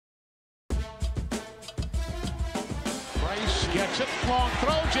gets it, long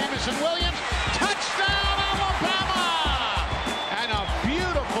throw, Jameson Williams, touchdown Alabama! And a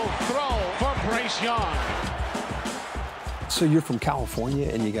beautiful throw for Bryce Young. So you're from California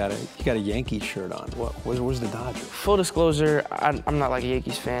and you got a Yankees shirt on. Where's the Dodgers? Full disclosure, I'm not like a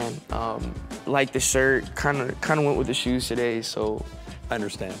Yankees fan. Like the shirt, kind of went with the shoes today, so. I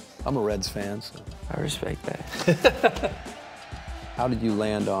understand. I'm a Reds fan, so. I respect that. How did you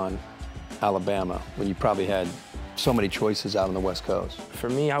land on Alabama when you probably had so many choices out on the West Coast? For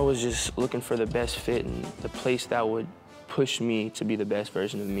me, I was just looking for the best fit and the place that would push me to be the best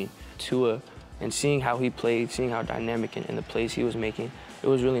version of me. Tua, and seeing how he played, seeing how dynamic and the plays he was making, it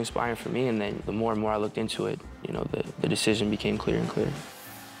was really inspiring for me. And then the more and more I looked into it, you know, the decision became clearer and clearer.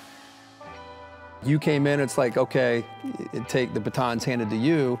 You came in, it's like, okay, the baton's handed to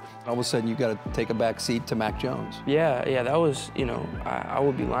you. All of a sudden, you got to take a back seat to Mac Jones. Yeah, that was, you know, I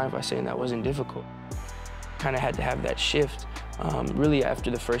would be lying by saying that wasn't difficult. Kind of had to have that shift, really after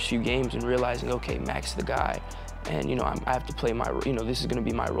the first few games and realizing, okay, Mac's the guy. And, you know, I have to play my, you know, this is going to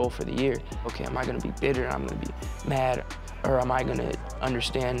be my role for the year. Okay, am I going to be bitter? I'm going to be mad? Or am I going to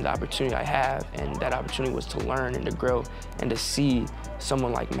understand the opportunity I have? And that opportunity was to learn and to grow and to see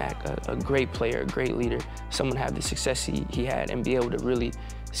someone like Mac, a great player, a great leader, someone have the success he had and be able to really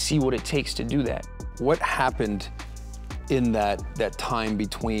see what it takes to do that. What happened in that time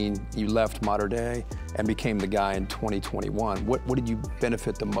between you left Mater Dei and became the guy in 2021? What did you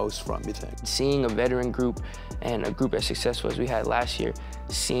benefit the most from, you think? Seeing a veteran group and a group as successful as we had last year,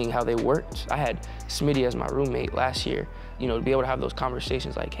 seeing how they worked. I had Smitty as my roommate last year. You know, to be able to have those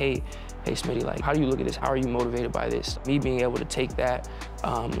conversations like, hey Smitty, like, how do you look at this? How are you motivated by this? Me being able to take that,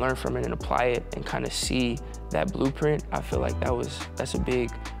 learn from it and apply it and kind of see that blueprint, I feel like that's a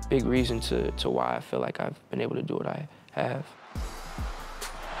big reason to why I feel like I've been able to do what I have.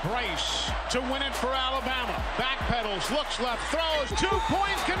 Bryce to win it for Alabama. Backpedals, looks left, throws,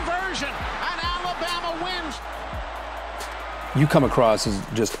 2-point conversion, and Alabama wins. You come across as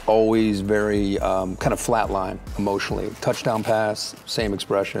just always very kind of flatline emotionally. Touchdown pass, same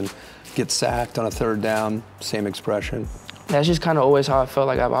expression. Get sacked on a third down, same expression. That's just kind of always how I felt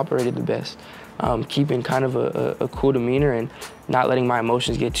like I've operated the best. Keeping kind of a cool demeanor and not letting my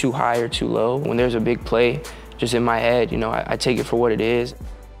emotions get too high or too low. When there's a big play just in my head, you know, I take it for what it is.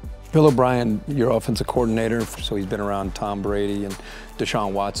 Bill O'Brien, your offensive coordinator, so he's been around Tom Brady and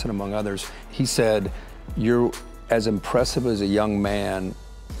Deshaun Watson, among others. He said, you're as impressive as a young man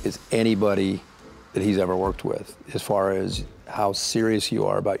as anybody that he's ever worked with, as far as how serious you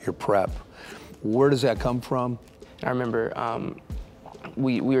are about your prep. Where does that come from? I remember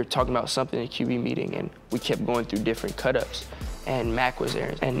we were talking about something in a QB meeting, and we kept going through different cut-ups. And Mac was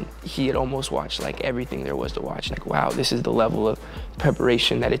there, and he had almost watched like everything there was to watch. Like, wow, this is the level of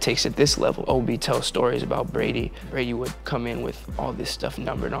preparation that it takes at this level. OB tells stories about Brady. Brady would come in with all this stuff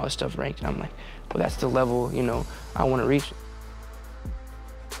numbered and all this stuff ranked, and I'm like, well, that's the level, you know, I want to reach.